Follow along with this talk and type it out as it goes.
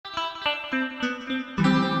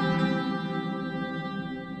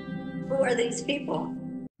are these people?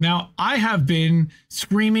 Now, I have been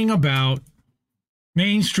screaming about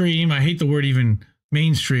mainstream, I hate the word even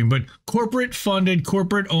mainstream, but corporate-funded,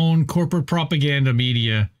 corporate-owned, corporate propaganda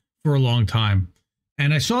media for a long time.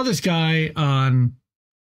 And I saw this guy on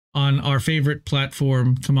our favorite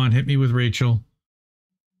platform. Come on, hit me with Rachel.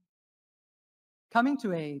 Coming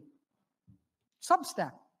to a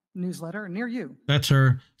Substack newsletter near you. That's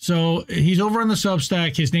her. So he's over on the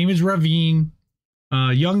Substack. His name is Raveen,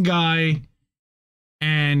 young guy.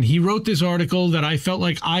 And he wrote this article that I felt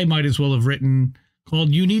like I might as well have written called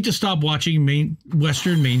 "You Need to Stop Watching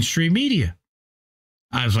Western Mainstream Media."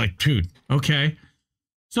 I was like, dude, okay.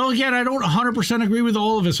 So again, I don't 100% agree with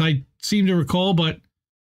all of this, I seem to recall, but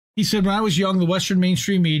he said when I was young, the Western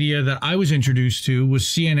mainstream media that I was introduced to was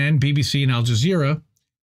CNN, BBC, and Al Jazeera.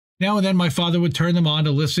 Now and then my father would turn them on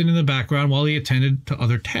to listen in the background while he attended to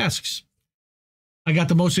other tasks. I got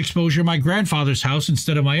the most exposure in my grandfather's house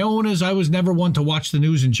instead of my own, as I was never one to watch the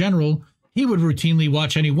news in general. He would routinely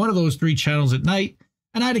watch any one of those three channels at night,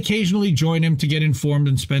 and I'd occasionally join him to get informed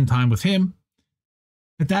and spend time with him.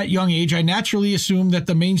 At that young age, I naturally assumed that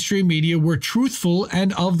the mainstream media were truthful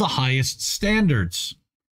and of the highest standards.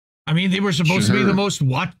 I mean, they were supposed to be the most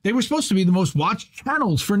watched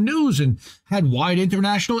channels for news and had wide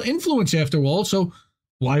international influence after all, so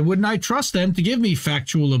why wouldn't I trust them to give me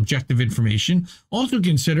factual, objective information, also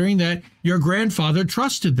considering that your grandfather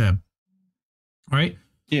trusted them? Right?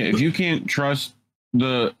 Yeah, if you can't trust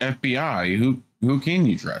the FBI, who can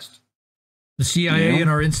you trust? The CIA and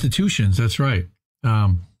our institutions, that's right.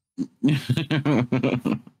 The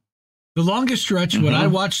longest stretch when I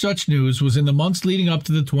watched such news was in the months leading up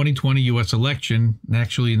to the 2020 U.S. election, and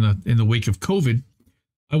actually in the wake of COVID.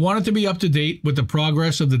 I wanted to be up to date with the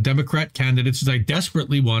progress of the Democrat candidates as I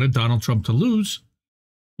desperately wanted Donald Trump to lose.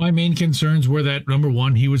 My main concerns were that, number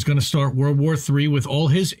one, he was going to start World War III with all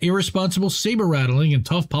his irresponsible saber-rattling and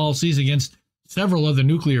tough policies against several other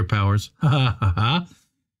nuclear powers.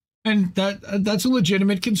 And that's a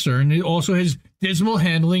legitimate concern. Also, his dismal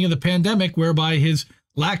handling of the pandemic, whereby his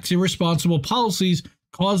lax irresponsible policies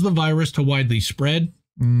caused the virus to widely spread,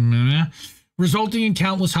 resulting in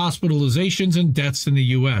countless hospitalizations and deaths in the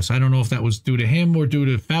U.S. I don't know if that was due to him or due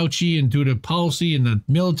to Fauci and due to policy in the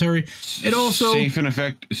military. It also safe and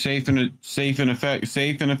effective. That's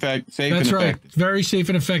right. Very safe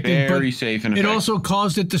and effective. Very safe and effective. It also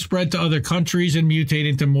caused it to spread to other countries and mutate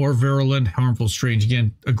into more virulent, harmful strains.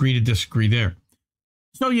 Again, agree to disagree there.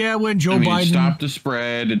 So yeah, when Joe Biden stopped the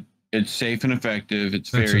spread, it's safe and effective.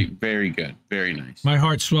 It's very good. Very nice. My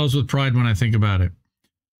heart swells with pride when I think about it.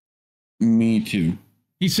 Me too.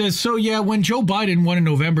 He says, so yeah, when Joe Biden won in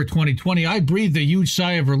November 2020, I breathed a huge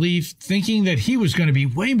sigh of relief, thinking that he was going to be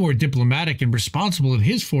way more diplomatic and responsible in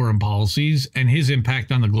his foreign policies and his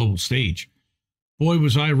impact on the global stage. Boy,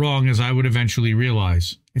 was I wrong, as I would eventually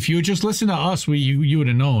realize. If you had just listened to us, you would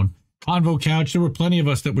have known. Convo Couch, there were plenty of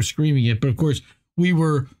us that were screaming it, but of course, we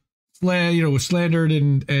were slandered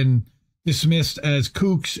and dismissed as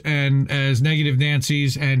kooks and as negative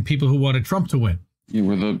Nancys and people who wanted Trump to win. You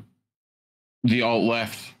were the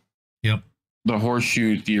alt-left. Yep. The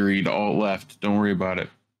horseshoe theory, the alt-left. Don't worry about it.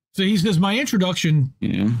 So he says, my introduction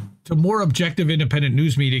to more objective independent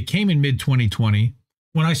news media came in mid-2020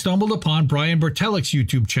 when I stumbled upon Brian Bertelik's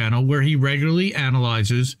YouTube channel, where he regularly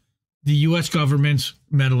analyzes the U.S. government's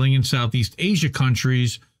meddling in Southeast Asia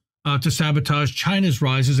countries to sabotage China's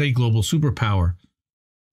rise as a global superpower.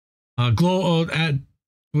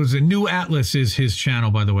 New Atlas is his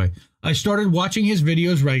channel, by the way. I started watching his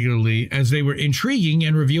videos regularly as they were intriguing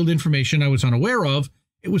and revealed information I was unaware of.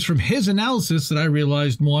 It was from his analysis that I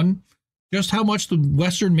realized, one, just how much the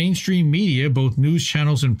Western mainstream media, both news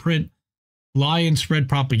channels and print, lie and spread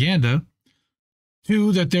propaganda.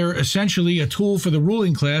 Two, that they're essentially a tool for the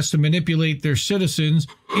ruling class to manipulate their citizens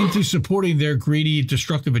into supporting their greedy,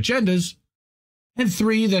 destructive agendas. And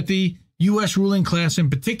three, that the U.S. ruling class in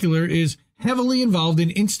particular is heavily involved in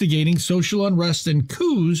instigating social unrest and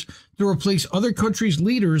coups to replace other countries'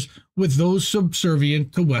 leaders with those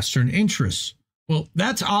subservient to Western interests. Well,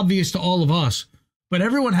 that's obvious to all of us, but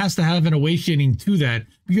everyone has to have an awakening to that,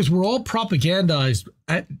 because we're all propagandized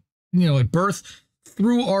at birth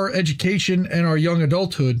through our education and our young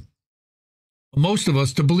adulthood, most of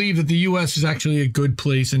us, to believe that the U.S. is actually a good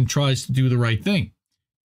place and tries to do the right thing.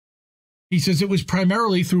 He says it was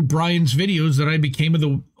primarily through Brian's videos that I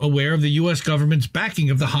became aware of the U.S. government's backing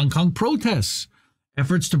of the Hong Kong protests,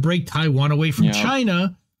 efforts to break Taiwan away from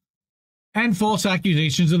China, and false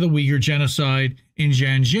accusations of the Uyghur genocide in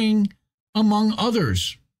Xinjiang, among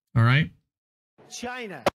others. All right?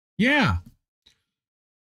 China. Yeah.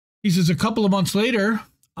 He says a couple of months later,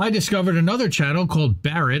 I discovered another channel called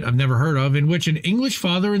Barrett, I've never heard of, in which an English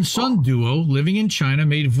father and son duo living in China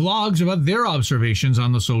made vlogs about their observations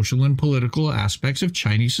on the social and political aspects of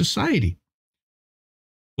Chinese society.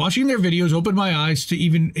 Watching their videos opened my eyes to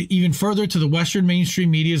even further to the Western mainstream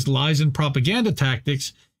media's lies and propaganda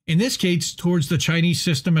tactics, in this case towards the Chinese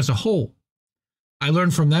system as a whole. I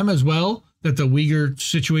learned from them as well that the Uyghur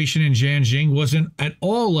situation in Xinjiang wasn't at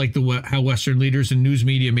all like how Western leaders and news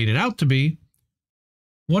media made it out to be.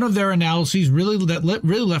 One of their analyses really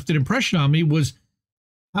left an impression on me was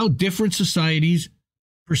how different societies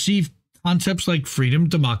perceive concepts like freedom,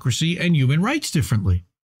 democracy, and human rights differently.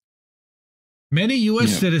 Many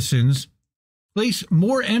U.S. citizens place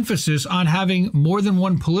more emphasis on having more than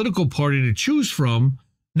one political party to choose from,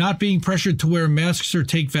 not being pressured to wear masks or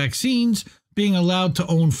take vaccines, being allowed to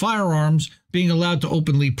own firearms, being allowed to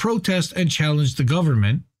openly protest and challenge the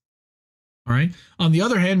government. All right. On the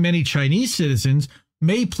other hand, many Chinese citizens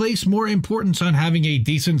may place more importance on having a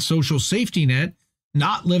decent social safety net,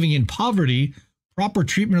 not living in poverty, proper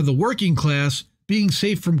treatment of the working class, being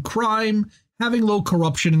safe from crime, having low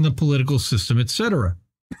corruption in the political system, etc.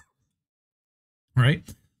 All right.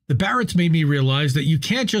 The Barretts made me realize that you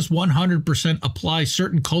can't just 100% apply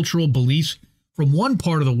certain cultural beliefs from one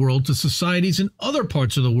part of the world to societies in other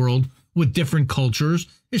parts of the world with different cultures,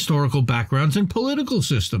 historical backgrounds, and political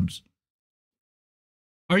systems.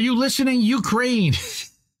 Are you listening, Ukraine?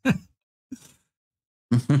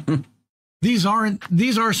 These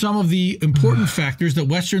are some of the important factors that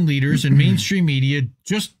Western leaders and mainstream media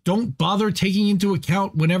just don't bother taking into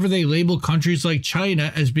account whenever they label countries like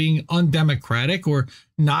China as being undemocratic or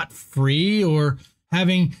not free or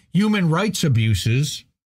having human rights abuses,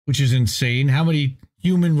 which is insane. How many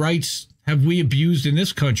human rights have we abused in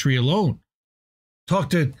this country alone? Talk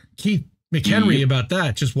to Keith McHenry about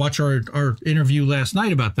that. Just watch our interview last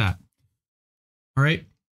night about that. All right.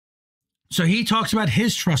 So he talks about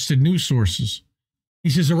his trusted news sources. He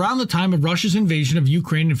says, around the time of Russia's invasion of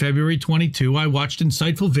Ukraine in February 22, I watched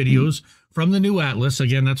insightful videos from the New Atlas,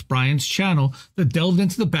 again, that's Brian's channel, that delved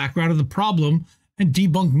into the background of the problem and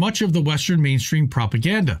debunked much of the Western mainstream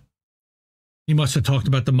propaganda. He must have talked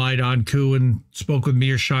about the Maidan coup and spoke with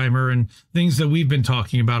Mearsheimer and things that we've been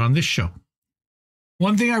talking about on this show.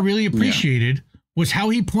 One thing I really appreciated was how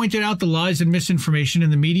he pointed out the lies and misinformation in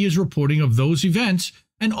the media's reporting of those events,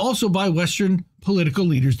 and also by Western political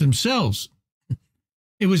leaders themselves.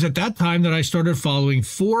 It was at that time that I started following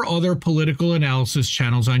 4 other political analysis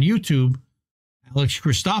channels on YouTube: Alex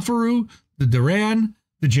Christoforou, The Duran,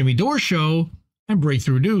 The Jimmy Dore Show, and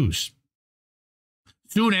Breakthrough News.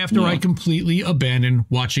 Soon after, I completely abandoned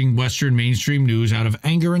watching Western mainstream news out of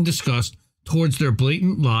anger and disgust towards their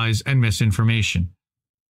blatant lies and misinformation.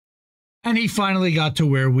 And he finally got to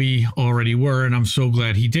where we already were, and I'm so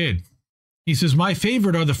glad he did. He says, my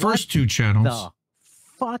favorite are the first 2 channels. The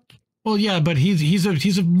fuck? Well, yeah, but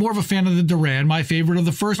he's more of a fan of the Duran. My favorite are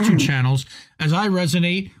the first 2 channels, as I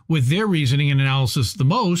resonate with their reasoning and analysis the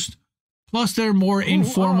most. Plus, their more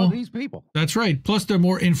informal. Who are these people? That's right. Plus, their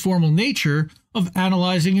more informal nature of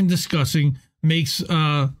analyzing and discussing makes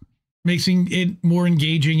it more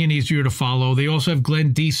engaging and easier to follow. They also have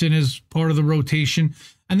Glenn Deason as part of the rotation,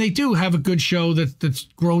 and they do have a good show that's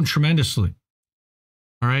grown tremendously.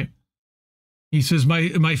 All right. He says,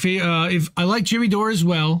 if I like Jimmy Dore as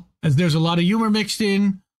well, as there's a lot of humor mixed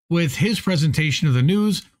in with his presentation of the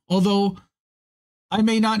news, although I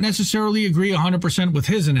may not necessarily agree 100% with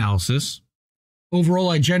his analysis. Overall,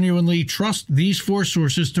 I genuinely trust these 4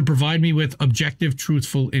 sources to provide me with objective,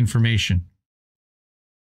 truthful information.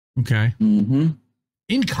 Okay.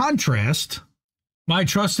 In contrast, my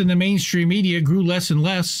trust in the mainstream media grew less and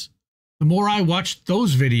less the more I watched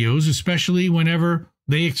those videos, especially whenever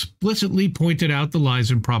they explicitly pointed out the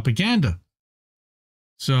lies and propaganda.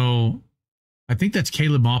 So I think that's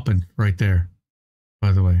Caleb Maupin right there,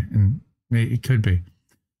 by the way, and it could be.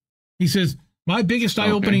 He says, my biggest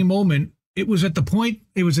eye-opening moment, it was at that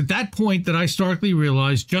point that I starkly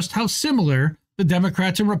realized just how similar the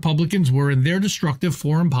Democrats and Republicans were in their destructive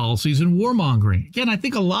foreign policies and warmongering. Again, I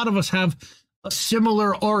think a lot of us have a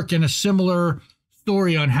similar arc and a similar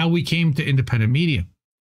story on how we came to independent media.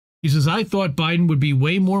 He says, I thought Biden would be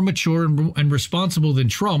way more mature and responsible than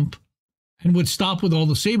Trump and would stop with all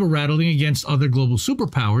the saber rattling against other global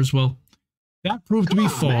superpowers. Well, that proved to be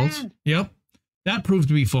false. Man. Yep. That proved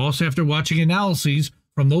to be false after watching analyses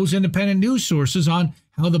from those independent news sources on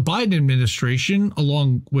how the Biden administration,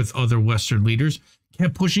 along with other Western leaders,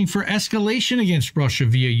 kept pushing for escalation against Russia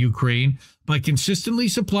via Ukraine by consistently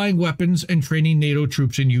supplying weapons and training NATO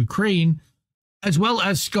troops in Ukraine, as well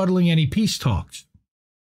as scuttling any peace talks.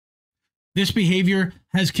 This behavior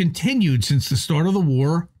has continued since the start of the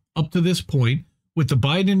war up to this point, with the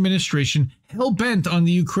Biden administration hell-bent on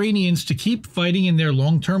the Ukrainians to keep fighting in their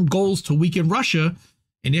long-term goals to weaken Russia,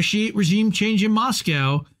 initiate regime change in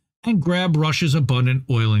Moscow, and grab Russia's abundant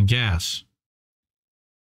oil and gas.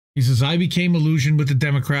 He says, I became illusioned with the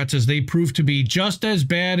Democrats as they proved to be just as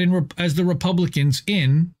bad as the Republicans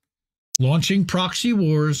in launching proxy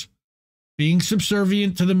wars, being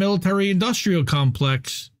subservient to the military-industrial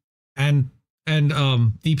complex and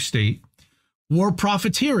deep state, war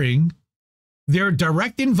profiteering, their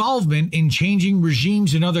direct involvement in changing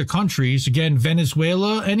regimes in other countries, again,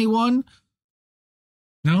 Venezuela, anyone?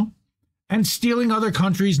 No? And stealing other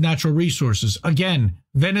countries' natural resources. Again,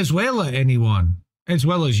 Venezuela, anyone? As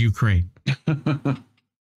well as Ukraine.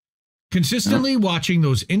 Consistently watching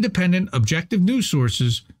those independent, objective news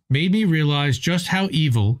sources made me realize just how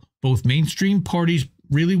evil both mainstream parties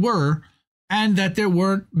really were, and that there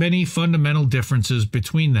weren't many fundamental differences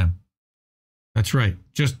between them. That's right,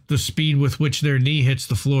 just the speed with which their knee hits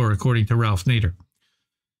the floor, according to Ralph Nader.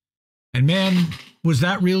 And man, was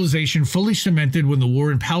that realization fully cemented when the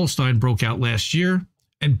war in Palestine broke out last year,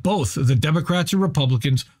 and both the Democrats and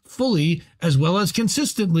Republicans fully, as well as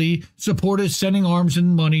consistently, supported sending arms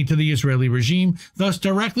and money to the Israeli regime, thus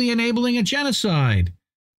directly enabling a genocide,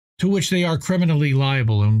 to which they are criminally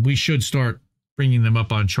liable, and we should start bringing them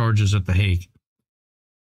up on charges at The Hague.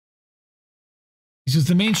 He says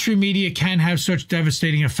the mainstream media can have such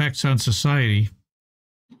devastating effects on society.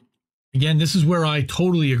 Again, this is where I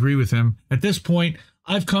totally agree with him. At this point,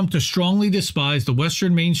 I've come to strongly despise the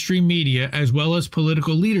Western mainstream media as well as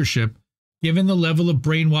political leadership, given the level of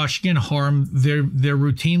brainwashing and harm they're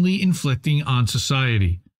routinely inflicting on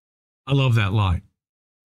society. I love that line.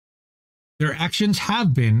 Their actions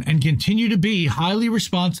have been and continue to be highly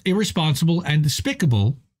irresponsible and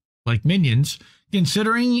despicable, like minions,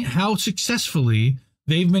 considering how successfully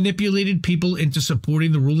they've manipulated people into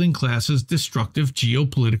supporting the ruling class's destructive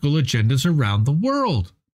geopolitical agendas around the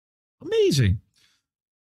world. Amazing.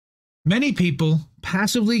 Many people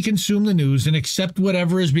passively consume the news and accept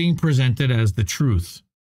whatever is being presented as the truth.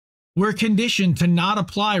 We're conditioned to not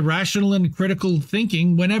apply rational and critical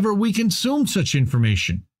thinking whenever we consume such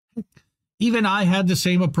information. Even I had the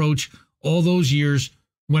same approach all those years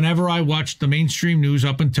whenever I watched the mainstream news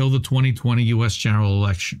up until the 2020 U.S. general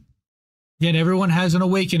election. Yet everyone has an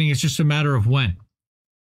awakening. It's just a matter of when.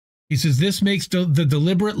 He says this makes the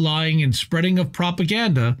deliberate lying and spreading of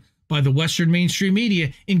propaganda by the Western mainstream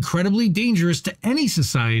media incredibly dangerous to any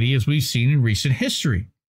society, as we've seen in recent history.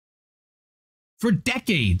 For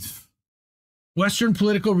decades, Western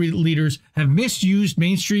political leaders have misused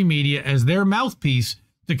mainstream media as their mouthpiece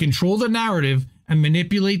to control the narrative and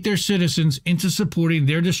manipulate their citizens into supporting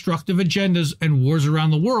their destructive agendas and wars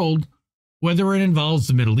around the world, whether it involves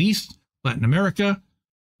the Middle East, Latin America,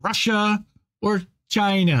 Russia, or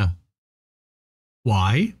China.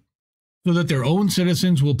 Why? So that their own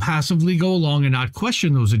citizens will passively go along and not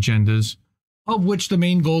question those agendas, of which the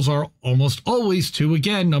main goals are almost always to,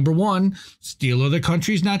 again, number one, steal other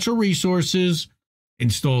countries' natural resources,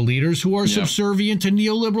 install leaders who are subservient to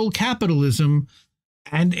neoliberal capitalism,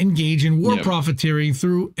 and engage in war profiteering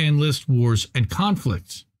through endless wars and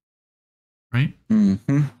conflicts. Right?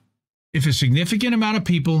 Mm-hmm. If a significant amount of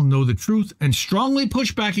people know the truth and strongly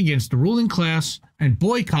push back against the ruling class and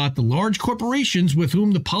boycott the large corporations with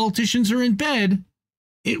whom the politicians are in bed,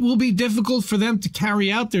 it will be difficult for them to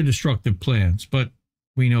carry out their destructive plans. But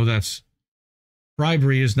we know that's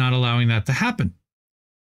bribery is not allowing that to happen.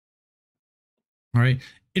 All right.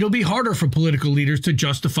 It'll be harder for political leaders to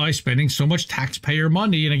justify spending so much taxpayer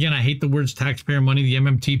money. And again, I hate the words taxpayer money. The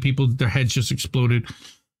MMT people, their heads just exploded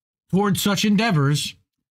towards such endeavors.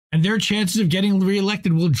 And their chances of getting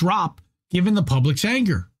reelected will drop given the public's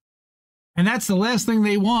anger. And that's the last thing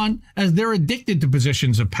they want, as they're addicted to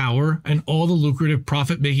positions of power and all the lucrative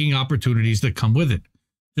profit-making opportunities that come with it.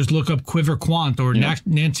 Just look up Quiver Quant or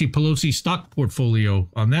Nancy Pelosi stock portfolio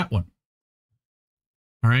on that one.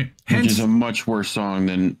 All right. Which is a much worse song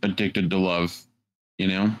than Addicted to Love, you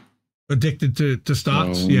know? Addicted to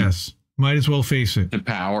stocks? Yes. Might as well face it. To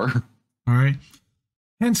power. All right.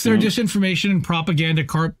 Hence, their disinformation and propaganda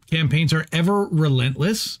campaigns are ever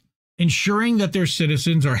relentless, ensuring that their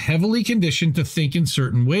citizens are heavily conditioned to think in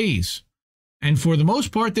certain ways. And for the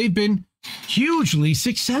most part, they've been hugely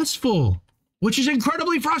successful, which is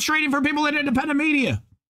incredibly frustrating for people in independent media.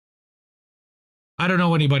 I don't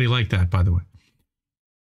know anybody like that, by the way.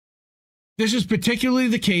 This is particularly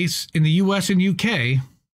the case in the US and UK,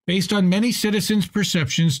 based on many citizens'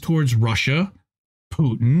 perceptions towards Russia,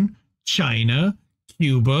 Putin, China,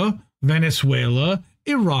 Cuba, Venezuela,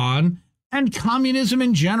 Iran, and communism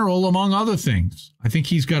in general, among other things. I think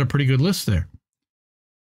he's got a pretty good list there.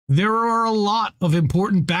 There are a lot of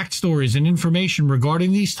important backstories and information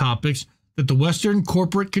regarding these topics that the Western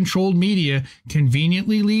corporate-controlled media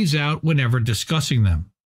conveniently leaves out whenever discussing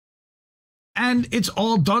them. And it's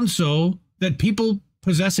all done so that people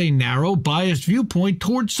possess a narrow, biased viewpoint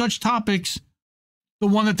towards such topics, the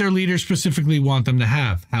one that their leaders specifically want them to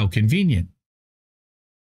have. How convenient.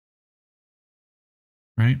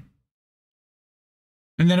 Right?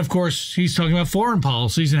 And then, of course, he's talking about foreign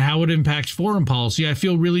policies and how it impacts foreign policy. I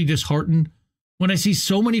feel really disheartened when I see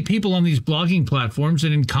so many people on these blogging platforms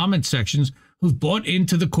and in comment sections who've bought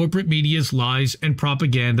into the corporate media's lies and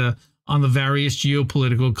propaganda on the various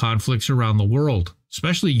geopolitical conflicts around the world,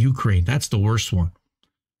 especially Ukraine. That's the worst one.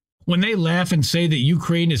 When they laugh and say that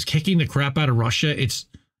Ukraine is kicking the crap out of Russia, it's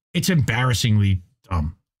embarrassingly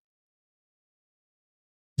dumb.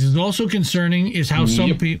 This is also concerning is how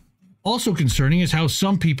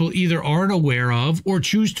some people either aren't aware of or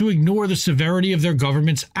choose to ignore the severity of their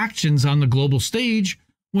government's actions on the global stage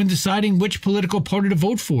when deciding which political party to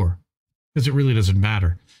vote for, because it really doesn't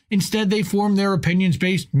matter. Instead, they form their opinions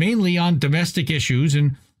based mainly on domestic issues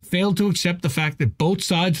and fail to accept the fact that both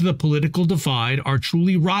sides of the political divide are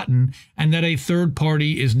truly rotten and that a third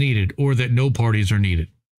party is needed, or that no parties are needed.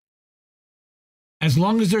 As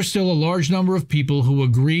long as there's still a large number of people who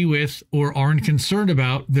agree with or aren't concerned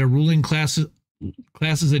about their ruling class's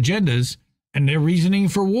agendas and their reasoning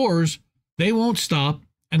for wars, they won't stop,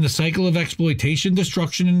 and the cycle of exploitation,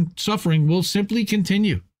 destruction, and suffering will simply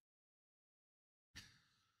continue.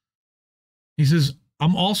 He says,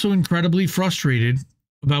 I'm also incredibly frustrated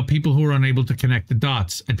about people who are unable to connect the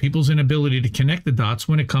dots and people's inability to connect the dots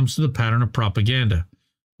when it comes to the pattern of propaganda,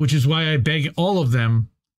 which is why I beg all of them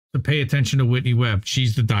to pay attention to Whitney Webb.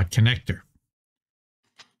 She's the dot connector.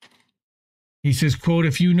 He says, quote,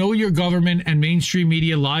 if you know your government and mainstream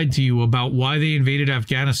media lied to you about why they invaded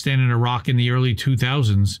Afghanistan and Iraq in the early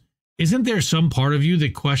 2000s, isn't there some part of you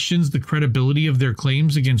that questions the credibility of their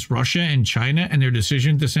claims against Russia and China and their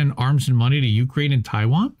decision to send arms and money to Ukraine and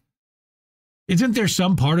Taiwan? Isn't there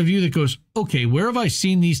some part of you that goes, okay, where have I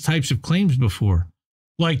seen these types of claims before?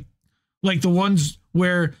 Like the ones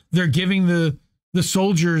where they're giving the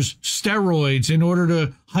soldiers steroids in order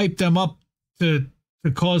to hype them up to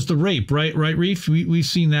cause the rape, right, Reef? We've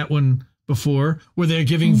seen that one before, where they're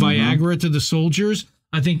giving Viagra to the soldiers.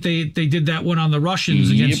 I think they did that one on the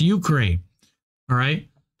Russians against Ukraine. All right,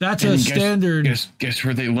 that's a standard. Guess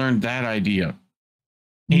where they learned that idea?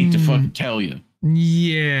 Hate to fucking tell you.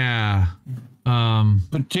 Yeah.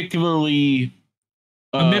 Particularly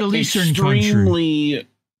a Middle Eastern extremely country.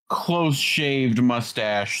 Close-shaved,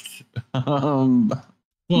 mustached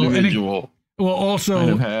individual.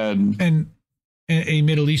 Also had a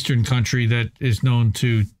Middle Eastern country that is known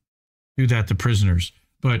to do that to prisoners.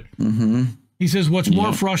 But he says what's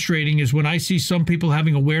more frustrating is when I see some people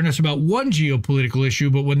having awareness about one geopolitical issue,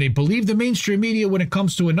 but when they believe the mainstream media when it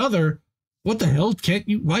comes to another, what the hell can't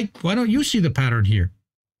you? Why don't you see the pattern here?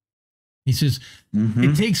 He says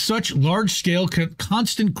it takes such large-scale,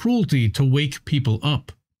 constant cruelty to wake people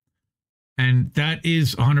up. And that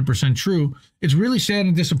is 100% true. It's really sad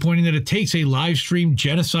and disappointing that it takes a live-streamed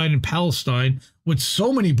genocide in Palestine with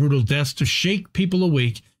so many brutal deaths to shake people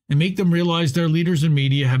awake and make them realize their leaders and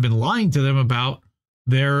media have been lying to them about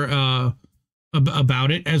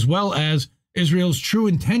it, as well as Israel's true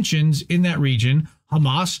intentions in that region,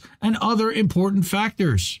 Hamas, and other important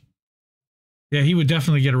factors. Yeah, he would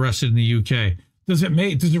definitely get arrested in the UK. Does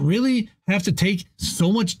it really have to take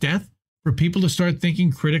so much death for people to start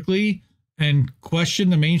thinking critically and question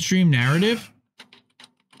the mainstream narrative?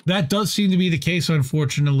 That does seem to be the case,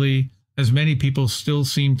 unfortunately, as many people still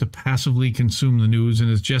seem to passively consume the news. And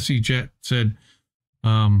as Jett said,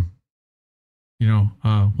 why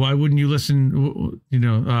wouldn't you listen?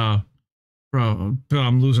 Bro,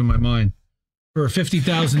 I'm losing my mind. For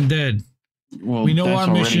 50,000 dead. Well, we know that's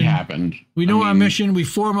our mission. Happened. We know our mission. We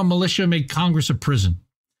form a militia, make Congress a prison.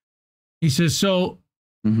 He says, so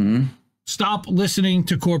stop listening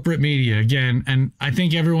to corporate media again. And I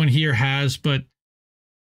think everyone here has, but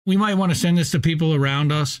we might want to send this to people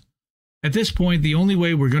around us. At this point, the only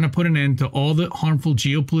way we're going to put an end to all the harmful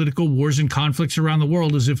geopolitical wars and conflicts around the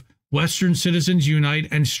world is if Western citizens unite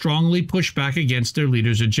and strongly push back against their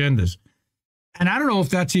leaders' agendas. And I don't know if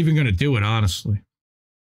that's even going to do it, honestly.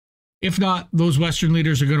 If not, those Western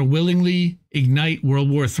leaders are going to willingly ignite World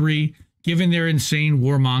War III, given their insane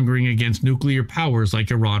warmongering against nuclear powers like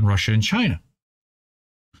Iran, Russia, and China.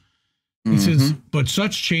 He says, but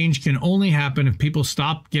such change can only happen if people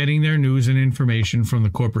stop getting their news and information from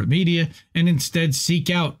the corporate media and instead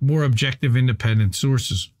seek out more objective, independent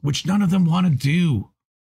sources, which none of them want to do.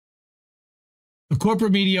 The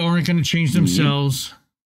corporate media aren't going to change themselves,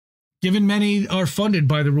 given many are funded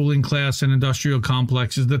by the ruling class and industrial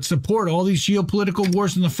complexes that support all these geopolitical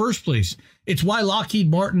wars in the first place. It's why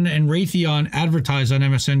Lockheed Martin and Raytheon advertise on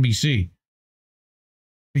MSNBC,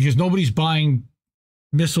 because nobody's buying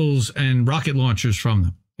missiles and rocket launchers from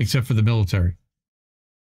them, except for the military.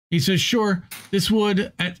 He says, sure, this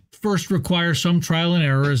would at first require some trial and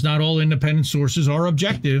error, as not all independent sources are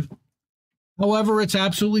objective. However, it's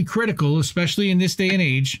absolutely critical, especially in this day and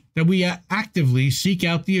age, that we actively seek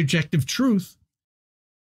out the objective truth.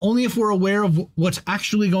 Only if we're aware of what's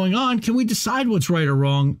actually going on can we decide what's right or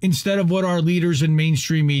wrong, instead of what our leaders in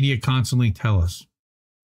mainstream media constantly tell us.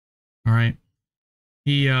 All right.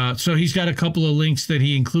 So he's got a couple of links that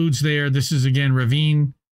he includes there. This is, again,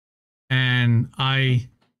 Raveen. And I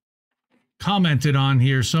commented on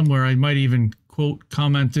here somewhere. I might even quote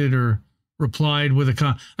commented or replied with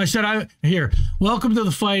a I said, welcome to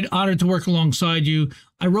the fight. Honored to work alongside you.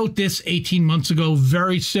 I wrote this 18 months ago.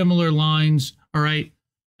 Very similar lines. All right.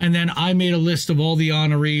 And then I made a list of all the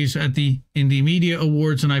honorees at the Indie Media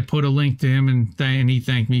Awards, and I put a link to him, and he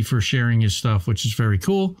thanked me for sharing his stuff, which is very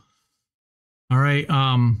cool. All right.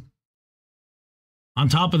 On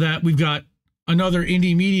top of that, we've got another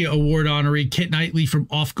Indie Media Award honoree, Kit Knightley from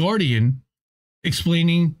Off Guardian,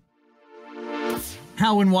 explaining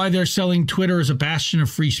how and why they're selling Twitter as a bastion of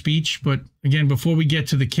free speech. But again, before we get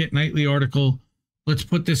to the Kit Knightley article, let's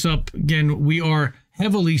put this up. Again, we are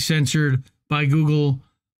heavily censored by Google.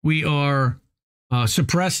 We are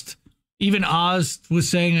suppressed. Even Oz was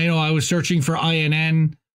saying, I was searching for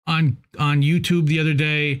INN on YouTube the other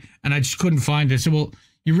day, and I just couldn't find it. So, well,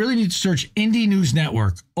 you really need to search Indie News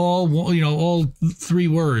Network, all 3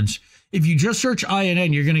 words. If you just search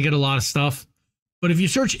INN, you're going to get a lot of stuff. But if you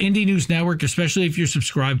search Indie News Network, especially if you're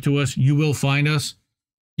subscribed to us, you will find us.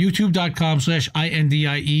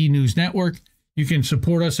 YouTube.com/INDIE News Network. You can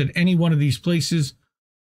support us at any one of these places.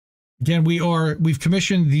 Again, we've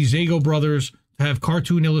commissioned the Zago brothers to have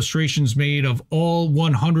cartoon illustrations made of all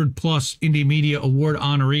 100 plus Indie Media Award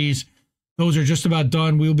honorees. Those are just about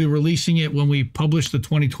done. We'll be releasing it when we publish the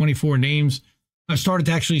 2024 names. I've started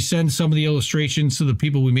to actually send some of the illustrations to the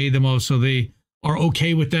people we made them of, so they are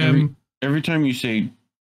okay with them. Every time you say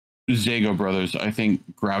Zago brothers, I think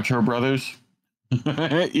Groucho brothers.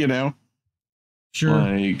 Sure.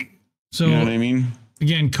 Like, so, you know what I mean?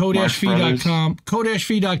 Again,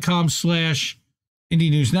 co-fi.com/Indie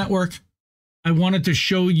News Network. I wanted to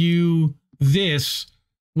show you this,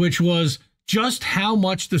 which was just how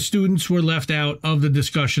much the students were left out of the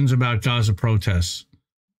discussions about Gaza protests.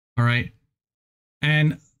 All right.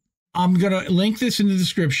 And I'm going to link this in the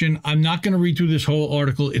description. I'm not going to read through this whole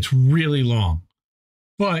article. It's really long.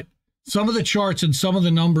 But some of the charts and some of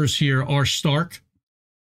the numbers here are stark.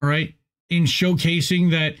 All right. In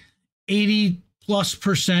showcasing that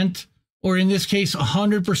 80+%, or in this case,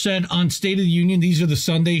 100% on State of the Union. These are the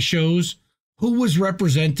Sunday shows. Who was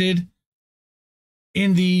represented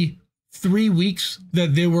in the 3 weeks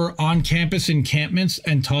that they were on campus encampments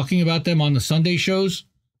and talking about them on the Sunday shows?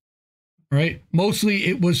 Right? Mostly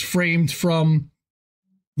it was framed from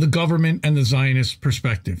the government and the Zionist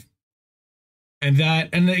perspective. And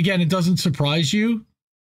again, it doesn't surprise you,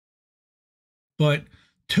 but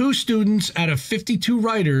 2 students out of 52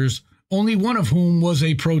 writers, only one of whom was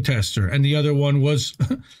a protester, and the other one was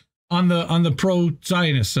on the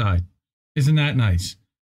pro-Zionist side. Isn't that nice?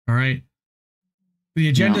 All right. The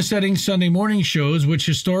agenda-setting Sunday morning shows, which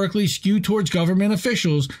historically skew towards government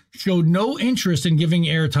officials, showed no interest in giving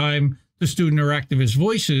airtime to student or activist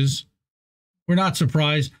voices. We're not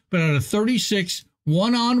surprised, but out of 36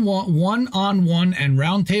 one-on-one and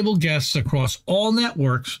roundtable guests across all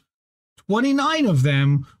networks, 29 of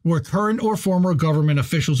them were current or former government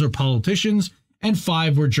officials or politicians, and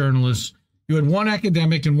 5 were journalists. You had 1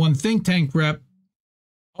 academic and 1 think tank rep.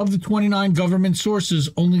 Of the 29 government sources,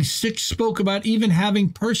 only 6 spoke about even having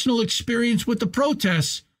personal experience with the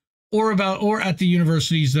protests or at the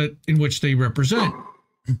universities in which they represent.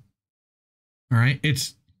 All right.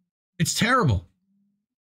 It's terrible.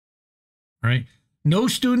 All right. No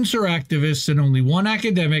students or activists and only 1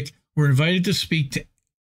 academic were invited to speak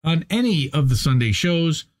on any of the Sunday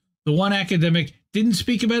shows. The 1 academic didn't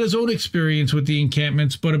speak about his own experience with the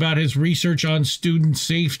encampments, but about his research on student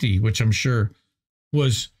safety, which I'm sure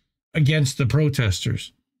was against the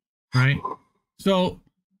protesters, right? So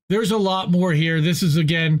there's a lot more here. This is,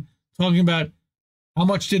 again, talking about how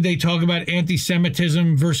much did they talk about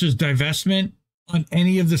anti-Semitism versus divestment. on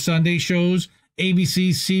any of the Sunday shows. ABC,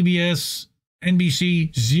 CBS,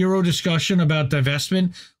 NBC, zero discussion about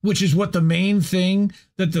divestment, which is what the main thing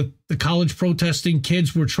that the college protesting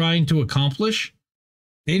kids were trying to accomplish.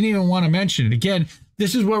 They didn't even want to mention it. Again,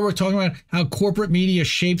 this is where we're talking about how corporate media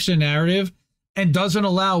shapes a narrative and doesn't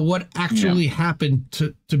allow what actually happened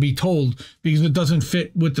to be told because it doesn't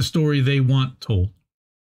fit with the story they want told.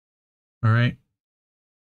 All right.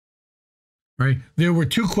 All right. There were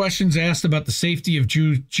 2 questions asked about the safety of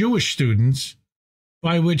Jewish students,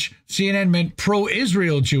 by which CNN meant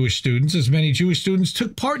pro-Israel Jewish students, as many Jewish students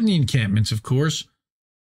took part in the encampments, of course.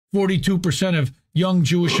 42% of young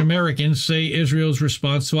Jewish Americans say Israel's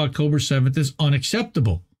response to October 7th is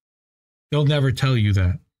unacceptable. They'll never tell you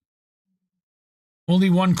that. Only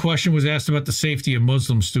 1 question was asked about the safety of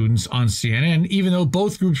Muslim students on CNN, even though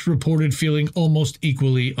both groups reported feeling almost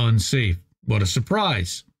equally unsafe. What a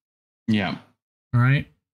surprise. Yeah. All right.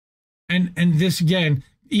 And this, again,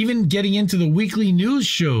 even getting into the weekly news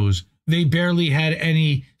shows, they barely had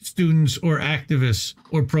any students or activists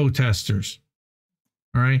or protesters.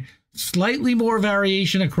 All right. Slightly more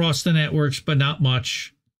variation across the networks, but not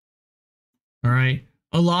much. All right.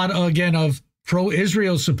 A lot, again, of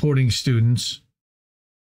pro-Israel supporting students,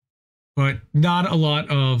 but not a lot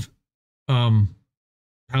of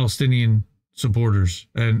Palestinian supporters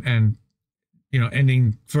and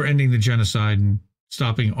ending the genocide and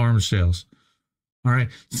stopping arms sales. All right.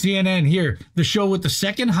 CNN here, the show with the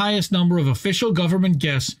second highest number of official government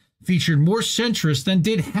guests, featured more centrists than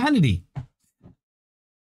did Hannity.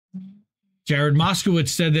 Jared Moskowitz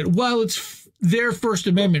said that while it's their First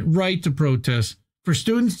Amendment right to protest, for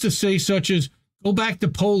students to say such as go back to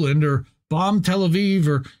Poland or bomb Tel Aviv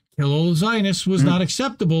or kill all the Zionists was not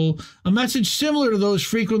acceptable, a message similar to those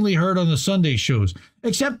frequently heard on the Sunday shows,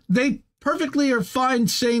 except they perfectly are fine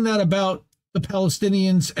saying that about the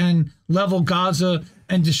Palestinians and level Gaza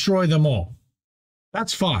and destroy them all.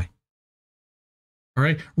 That's fine. All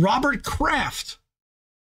right. Robert Kraft,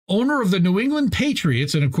 owner of the New England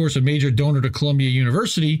Patriots, and of course a major donor to Columbia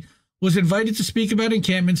University, was invited to speak about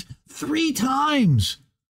encampments 3 times,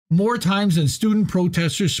 more times than student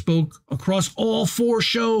protesters spoke across all 4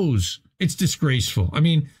 shows. It's disgraceful. I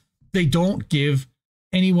mean, they don't give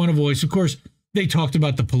anyone a voice. Of course, they talked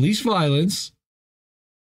about the police violence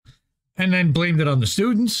and then blamed it on the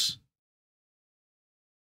students.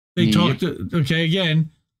 They talked, okay,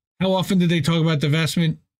 again, how often did they talk about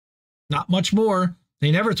divestment? Not much more.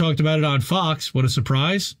 They never talked about it on Fox. What a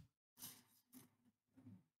surprise.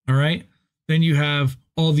 All right. Then you have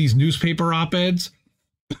all these newspaper op-eds.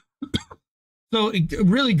 So a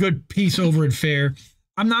really good piece over at FAIR.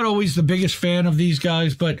 I'm not always the biggest fan of these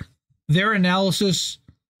guys, but their analysis,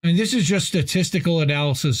 and this is just statistical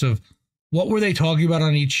analysis of what were they talking about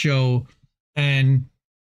on each show, and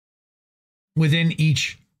within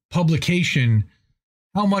each publication,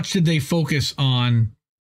 how much did they focus on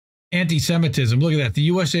anti-Semitism? Look at that. The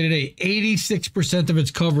USA Today, 86% of its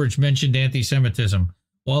coverage mentioned anti-Semitism,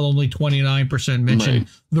 while only 29% mentioned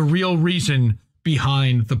the real reason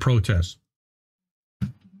behind the protest.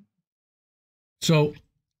 So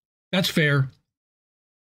that's FAIR.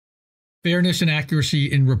 Fairness and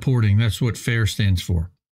accuracy in reporting. That's what FAIR stands for.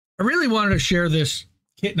 I really wanted to share this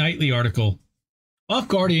Kit Knightley article. Off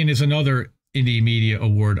Guardian is another Indie Media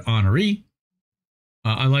Award honoree.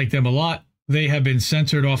 I like them a lot. They have been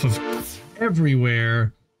censored off of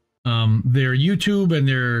everywhere. Their YouTube and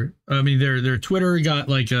their Twitter got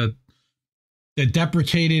like a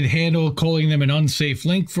deprecated handle, calling them an unsafe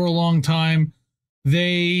link for a long time.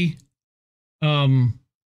 They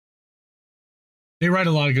write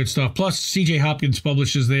a lot of good stuff. Plus, C.J. Hopkins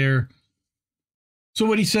publishes there. So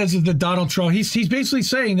what he says is that Donald Trump, he's basically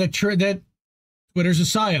saying that Twitter's a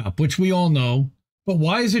psyop, which we all know. But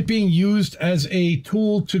why is it being used as a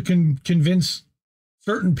tool to convince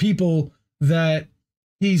certain people that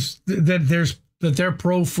they're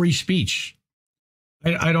pro free speech?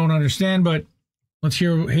 I don't understand, but let's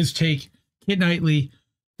hear his take. Kit Knightley.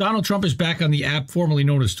 Donald Trump is back on the app formerly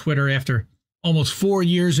known as Twitter after almost 4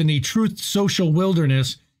 years in the Truth Social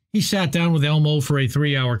wilderness. He sat down with Elmo for a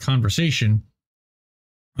 3-hour conversation.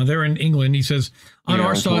 They're in England. He says, on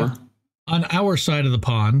our side of the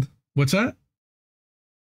pond. What's that?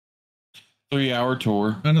 3-hour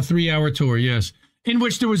tour. On a 3-hour tour, yes. In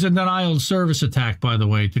which there was a denial of service attack, by the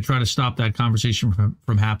way, to try to stop that conversation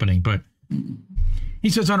from happening. But he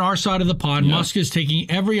says, on our side of the pond, Musk is taking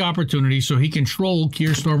every opportunity so he can troll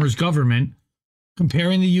Keir Starmer's government,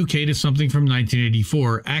 comparing the UK to something from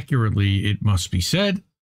 1984. Accurately, it must be said.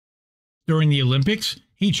 During the Olympics,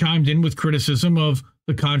 he chimed in with criticism of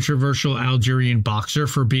the controversial Algerian boxer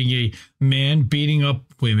for being a man beating up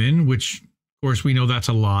women, which course, we know that's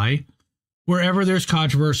a lie. Wherever there's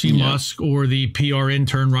controversy, Musk or the PR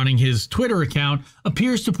intern running his Twitter account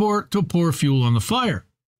appears to pour fuel on the fire.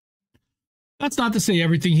 That's not to say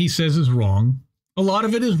everything he says is wrong. A lot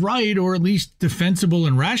of it is right, or at least defensible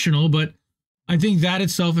and rational, but I think that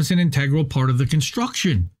itself is an integral part of the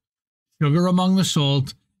construction. Sugar among the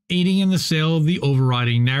salt, aiding in the sale of the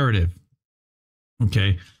overriding narrative.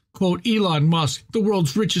 Okay. Quote, Elon Musk, the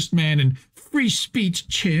world's richest man and free speech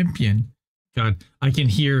champion. God, I can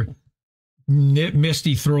hear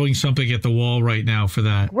Misty throwing something at the wall right now for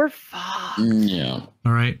that. We're fucked. Yeah.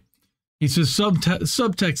 All right. He says,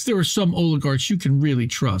 subtext, there are some oligarchs you can really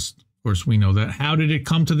trust. Of course, we know that. How did it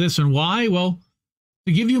come to this and why? Well,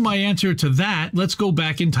 to give you my answer to that, let's go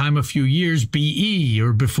back in time a few years, BE,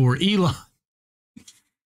 or before Elon.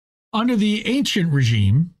 Under the ancient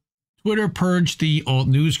regime, Twitter purged the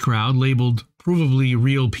alt-news crowd, labeled provably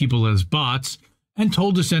real people as bots, and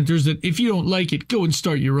told dissenters that if you don't like it, go and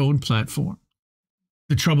start your own platform.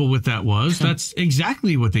 The trouble with that was, that's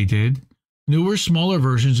exactly what they did. Newer, smaller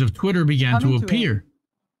versions of Twitter began to appear.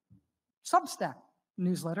 Substack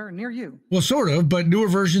newsletter near you. Well, sort of, but newer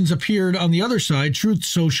versions appeared on the other side, Truth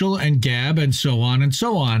Social and Gab and so on and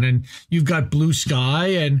so on. And you've got Blue Sky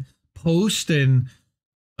and Post, and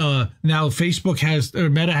now Facebook has, or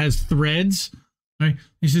Meta has Threads. Right?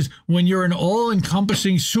 He says, when you're an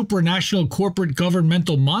all-encompassing supranational corporate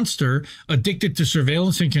governmental monster addicted to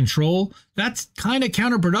surveillance and control, that's kind of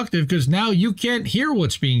counterproductive because now you can't hear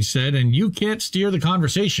what's being said and you can't steer the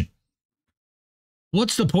conversation.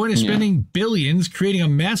 What's the point of spending billions creating a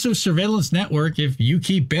massive surveillance network if you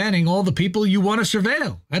keep banning all the people you want to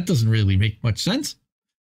surveil? That doesn't really make much sense.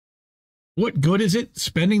 What good is it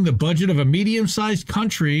spending the budget of a medium-sized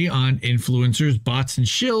country on influencers, bots, and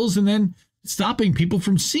shills and then stopping people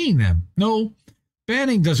from seeing them? No,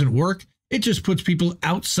 banning doesn't work. It just puts people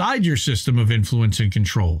outside your system of influence and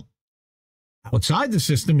control. Outside the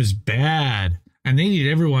system is bad, and they need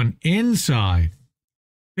everyone inside.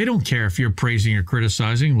 They don't care if you're praising or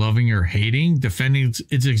criticizing, loving or hating, defending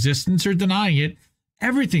its existence or denying it.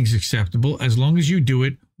 Everything's acceptable as long as you do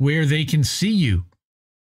it where they can see you.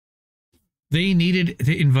 They needed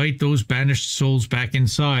to invite those banished souls back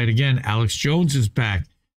inside. Again, Alex Jones is back.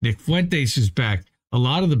 Nick Fuentes is back. A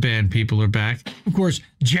lot of the banned people are back. Of course,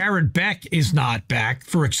 Jared Beck is not back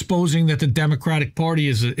for exposing that the Democratic Party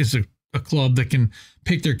is a club that can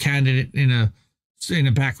pick their candidate in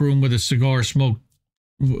a back room with a cigar smoke,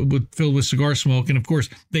 filled with cigar smoke. And of course,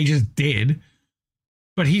 they just did.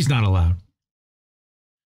 But he's not allowed.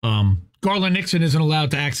 Garland Nixon isn't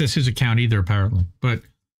allowed to access his account either, apparently. But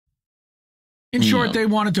in short, they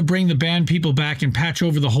wanted to bring the banned people back and patch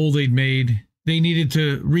over the hole they'd made. They needed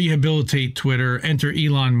to rehabilitate Twitter, enter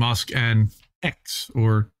Elon Musk and X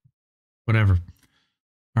or whatever.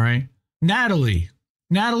 All right. Natalie.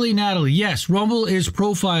 Yes, Rumble is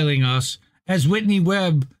profiling us, as Whitney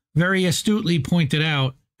Webb very astutely pointed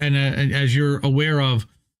out, and as you're aware of.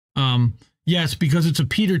 Yes, because it's a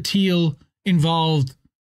Peter Thiel involved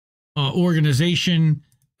organization.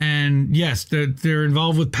 And yes, they're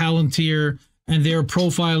involved with Palantir. And they're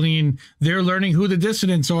profiling, they're learning who the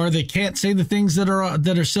dissidents are. They can't say the things that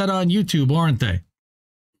are said on YouTube, aren't they?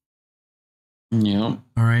 Yeah.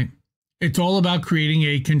 All right. It's all about creating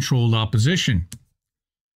a controlled opposition.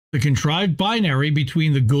 The contrived binary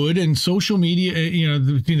between the good and social media,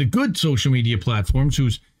 between the good social media platforms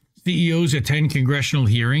whose CEOs attend congressional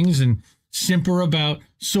hearings and simper about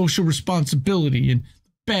social responsibility, and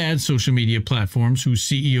bad social media platforms whose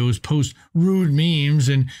CEOs post rude memes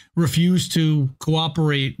and refuse to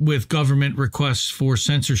cooperate with government requests for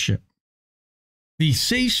censorship. The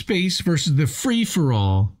safe space versus the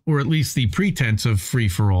free-for-all, or at least the pretense of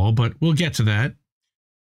free-for-all, but we'll get to that.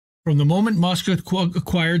 From the moment Musk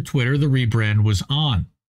acquired Twitter, the rebrand was on.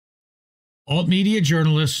 Alt-media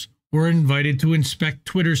journalists were invited to inspect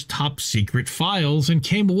Twitter's top-secret files and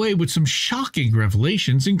came away with some shocking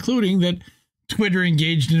revelations, including that Twitter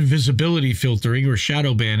engaged in visibility filtering or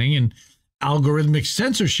shadow banning and algorithmic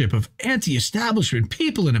censorship of anti-establishment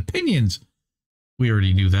people and opinions. We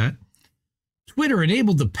already knew that. Twitter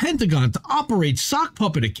enabled the Pentagon to operate sock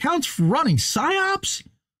puppet accounts for running psyops.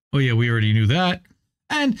 Oh yeah, we already knew that.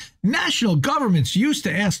 And national governments used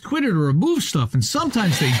to ask Twitter to remove stuff, and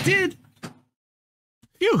sometimes they did.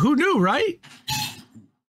 Phew, who knew, right?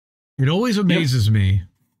 It always amazes me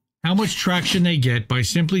how much traction they get by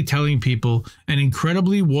simply telling people an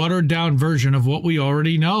incredibly watered-down version of what we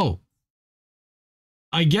already know.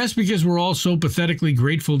 I guess because we're all so pathetically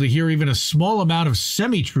grateful to hear even a small amount of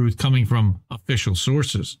semi-truth coming from official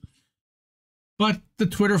sources. But the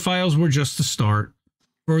Twitter files were just the start.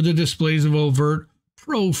 Further displays of overt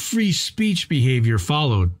pro-free speech behavior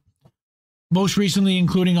followed. Most recently,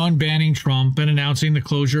 including unbanning Trump and announcing the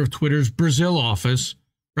closure of Twitter's Brazil office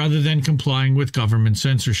rather than complying with government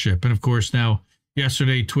censorship. And of course, now,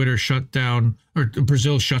 yesterday, Brazil shut down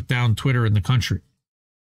Twitter in the country.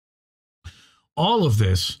 All of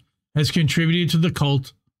this has contributed to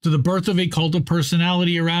the birth of a cult of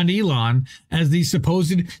personality around Elon as the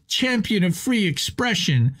supposed champion of free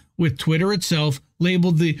expression, with Twitter itself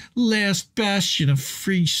labeled the last bastion of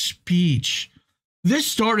free speech. This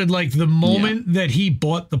started like the moment that he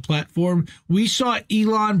bought the platform. We saw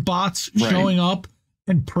Elon bots showing up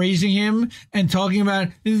and praising him and talking about,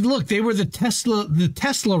 look, they were the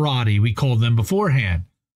Teslarati, we called them beforehand.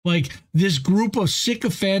 Like this group of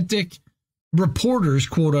sycophantic reporters,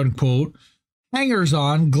 quote unquote,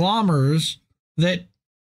 hangers-on, glommers that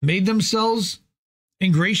made themselves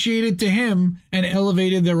ingratiated to him and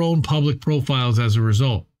elevated their own public profiles as a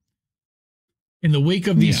result. In the wake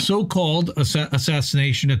of the so-called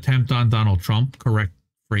assassination attempt on Donald Trump, correct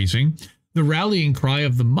phrasing, the rallying cry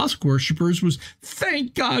of the Musk worshippers was,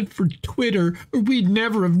 "Thank God for Twitter, or we'd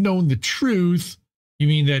never have known the truth." You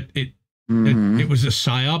mean that it was a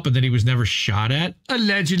psyop and that he was never shot at,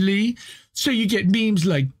 allegedly? So you get memes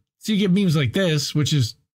like this, which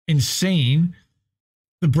is insane.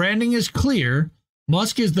 The branding is clear.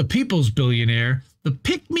 Musk is the people's billionaire, the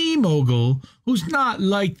pick-me mogul who's not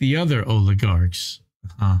like the other oligarchs.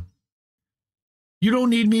 You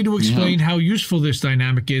don't need me to explain how useful this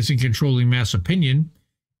dynamic is in controlling mass opinion.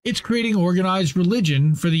 It's creating organized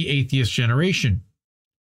religion for the atheist generation.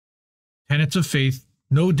 Tenets of faith,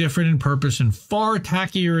 no different in purpose and far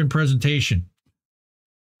tackier in presentation.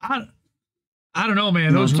 I don't know,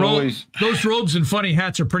 man. Those robes and funny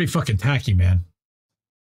hats are pretty fucking tacky, man.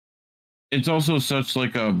 It's also such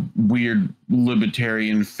like a weird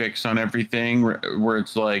libertarian fix on everything where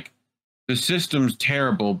it's like the system's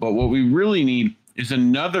terrible, but what we really need is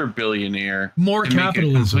another billionaire, more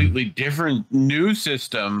capitalism, make a completely different new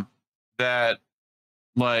system that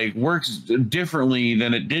like works differently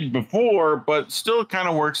than it did before, but still kind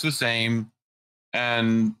of works the same.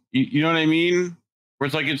 And you know what I mean? Where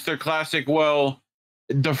it's like it's their classic, well,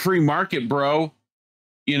 the free market, bro.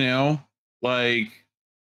 You know, like.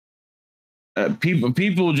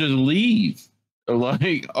 People just leave.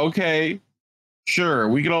 Like, okay, sure.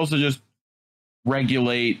 We could also just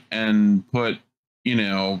regulate and put,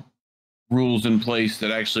 rules in place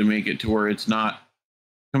that actually make it to where it's not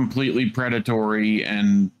completely predatory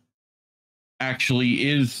and actually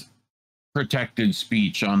is protected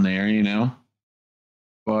speech on there,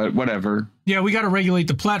 But whatever. Yeah, we got to regulate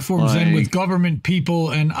the platforms then with government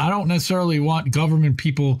people, and I don't necessarily want government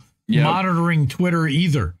people monitoring Twitter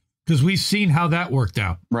either. Because we've seen how that worked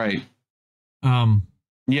out. Right.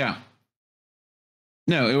 Yeah.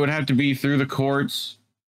 No, it would have to be through the courts.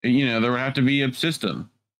 There would have to be a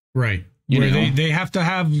system. Right. Where they have to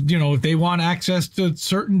have, if they want access to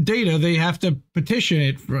certain data, they have to petition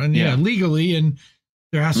it legally. And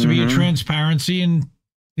there has to be a transparency and,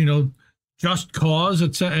 just cause,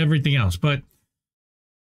 etc., everything else. But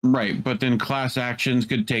right. But then class actions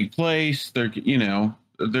could take place. There'd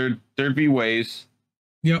be ways.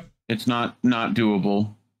 Yep. It's not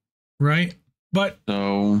doable. Right. But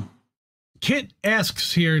so Kit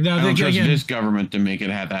asks here now, I don't trust this government to make it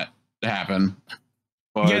have that happen.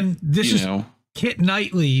 But, again, this is Kit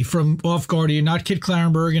Knightley from Off Guardian, not Kit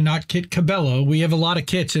Clarenberg and not Kit Cabello. We have a lot of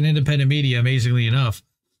Kits in independent media, amazingly enough.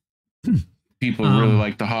 People really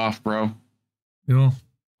like the Hoff, bro.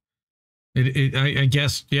 I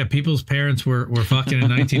guess, people's parents were fucking in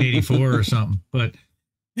 1984 or something. But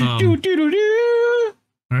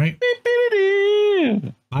all right.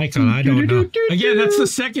 Icon, I don't know. Again, that's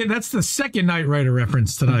the second Knight Rider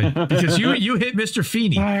reference tonight. Because you hit Mr.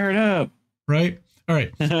 Feeney. Fired up. Right? All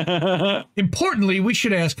right. Importantly, we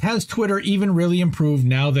should ask, has Twitter even really improved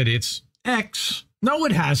now that it's X? No,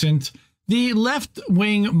 it hasn't. The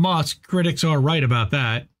left-wing Musk critics are right about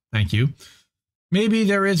that. Thank you. Maybe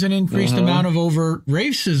there is an increased amount of overt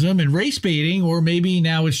racism and race baiting, or maybe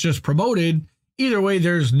now it's just promoted. Either way,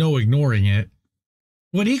 there's no ignoring it.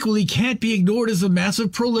 What equally can't be ignored is the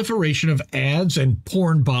massive proliferation of ads and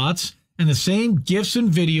porn bots and the same GIFs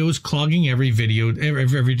and videos clogging every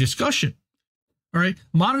discussion. All right.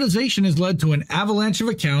 Monetization has led to an avalanche of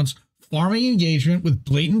accounts, farming engagement with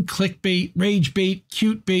blatant clickbait, rage bait,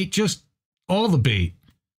 cute bait, just all the bait.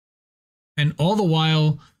 And all the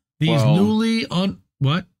while, these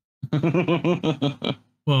what?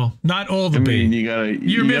 Well, not all the bait.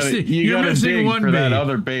 You're missing one bait. That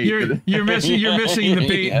other bait. You're missing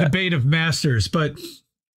the bait of masters. But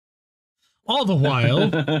all the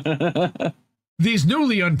while, These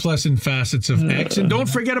newly unpleasant facets of X, and don't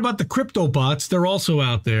forget about the crypto bots, they're also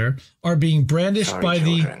out there, are being brandished by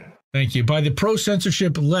the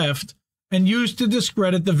pro-censorship left and used to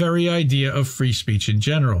discredit the very idea of free speech in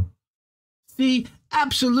general. See,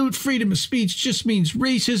 absolute freedom of speech just means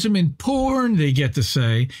racism and porn, they get to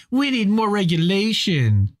say. We need more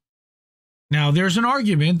regulation. Now, there's an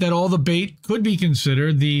argument that all the bait could be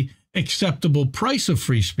considered the acceptable price of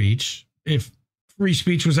free speech if free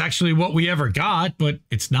speech was actually what we ever got, but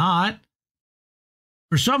it's not.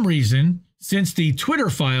 For some reason, since the Twitter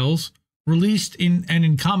files released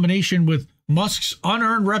in combination with Musk's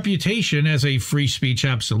unearned reputation as a free speech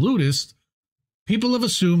absolutist, people have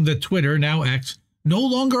assumed that Twitter, now X, no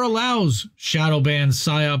longer allows shadow bans,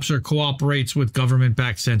 psyops, or cooperates with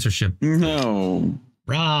government-backed censorship. No.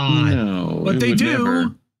 Right. No. But they do.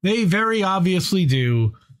 Never. They very obviously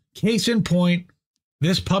do. Case in point,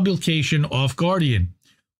 this publication Off Guardian.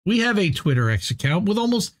 We have a Twitter X account with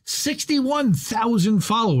almost 61,000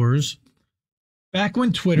 followers. Back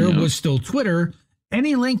when Twitter was still Twitter,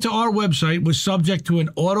 any link to our website was subject to an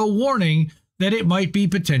auto warning that it might be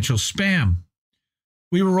potential spam.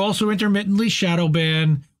 We were also intermittently shadow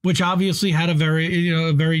banned, which obviously had a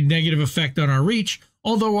very negative effect on our reach,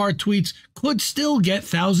 although our tweets could still get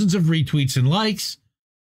thousands of retweets and likes.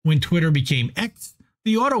 When Twitter became X,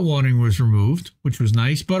 the auto warning was removed, which was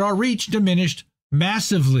nice, but our reach diminished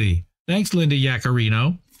massively. Thanks, Linda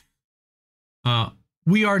Yaccarino.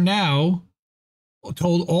 We are now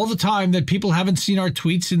told all the time that people haven't seen our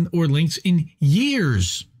tweets or links in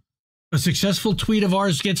years. A successful tweet of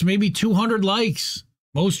ours gets maybe 200 likes.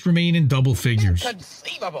 Most remain in double figures.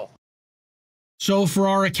 Inconceivable. So for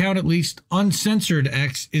our account, at least, uncensored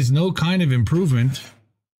X is no kind of improvement.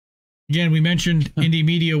 Again, we mentioned Indie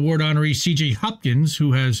Media Award honoree C.J. Hopkins,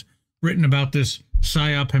 who has written about this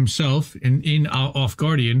PSYOP himself in Off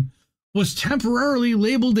Guardian, was temporarily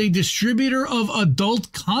labeled a distributor of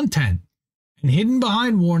adult content and hidden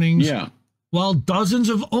behind warnings, while dozens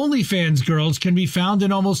of OnlyFans girls can be found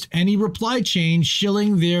in almost any reply chain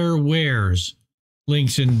shilling their wares.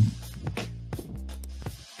 Links in...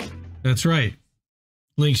 That's right.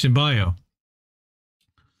 Links in bio.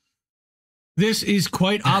 This is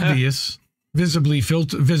quite obvious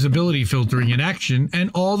visibility filtering in action,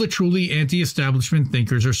 and all the truly anti-establishment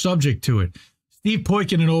thinkers are subject to it. Steve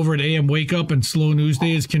Poikonen over at AM Wake Up and Slow News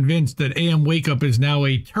Day is convinced that AM Wake Up is now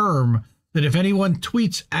a term that if anyone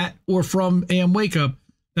tweets at or from AM Wake Up,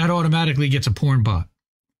 that automatically gets a porn bot.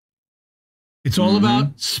 It's all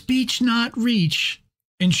about speech, not reach,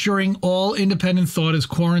 ensuring all independent thought is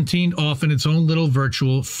quarantined off in its own little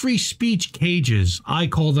virtual free speech cages. I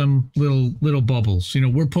call them little bubbles. You know,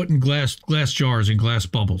 we're putting glass jars in glass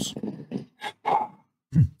bubbles.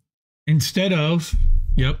 Instead of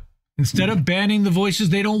banning the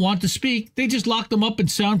voices they don't want to speak, they just lock them up in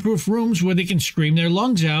soundproof rooms where they can scream their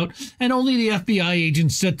lungs out, and only the FBI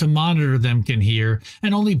agents set to monitor them can hear,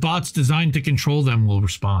 and only bots designed to control them will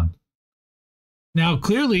respond. Now,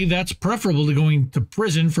 clearly, that's preferable to going to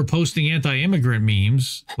prison for posting anti-immigrant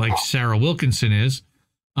memes, like Sarah Wilkinson is.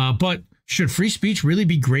 But should free speech really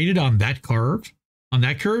be graded on that curve?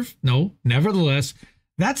 No. Nevertheless,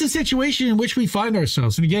 that's a situation in which we find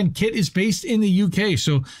ourselves. And again, Kit is based in the UK,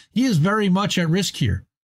 so he is very much at risk here.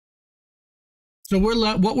 So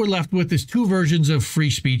what we're left with is two versions of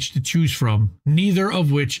free speech to choose from, neither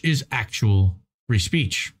of which is actual free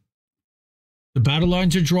speech. The battle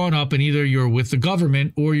lines are drawn up, and either you're with the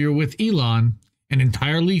government or you're with Elon, an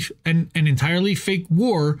entirely fake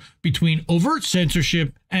war between overt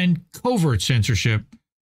censorship and covert censorship.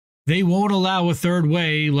 They won't allow a third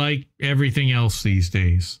way like everything else these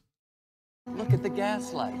days. Look at the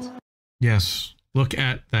gaslight. Yes, look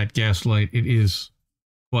at that gaslight. It is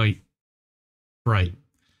quite bright.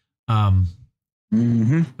 Again,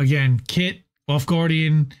 Kit, Off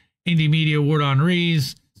Guardian, Indie Media Award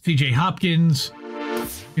honorees, C.J. Hopkins,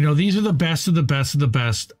 you know, these are the best of the best of the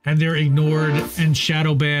best, and they're ignored and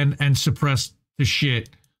shadow banned and suppressed to shit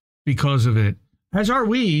because of it, as are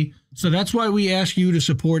we. So that's why we ask you to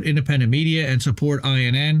support independent media and support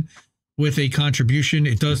INN with a contribution.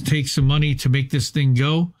 It does take some money to make this thing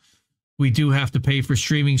go. We do have to pay for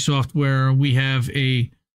streaming software. We have a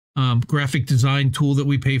graphic design tool that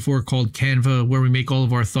we pay for called Canva, where we make all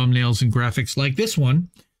of our thumbnails and graphics like this one.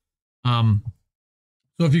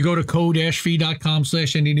 So if you go to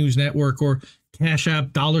ko-fi.com/Indie News Network or Cash App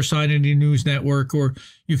 $Indie News Network, or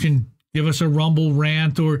you can give us a Rumble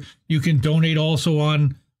rant, or you can donate also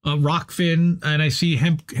on Rockfin. And I see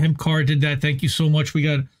Hempcar did that. Thank you so much. We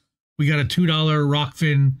got a $2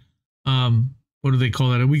 Rockfin. What do they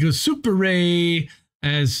call that? We go Super Ray.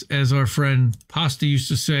 as our friend Pasta used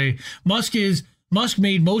to say. Musk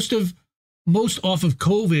made most off of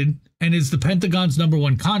COVID and is the Pentagon's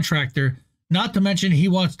 #1 contractor. Not to mention he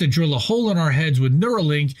wants to drill a hole in our heads with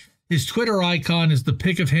Neuralink. His Twitter icon is the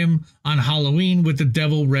pic of him on Halloween with the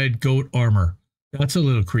devil red goat armor. That's a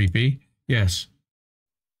little creepy. Yes.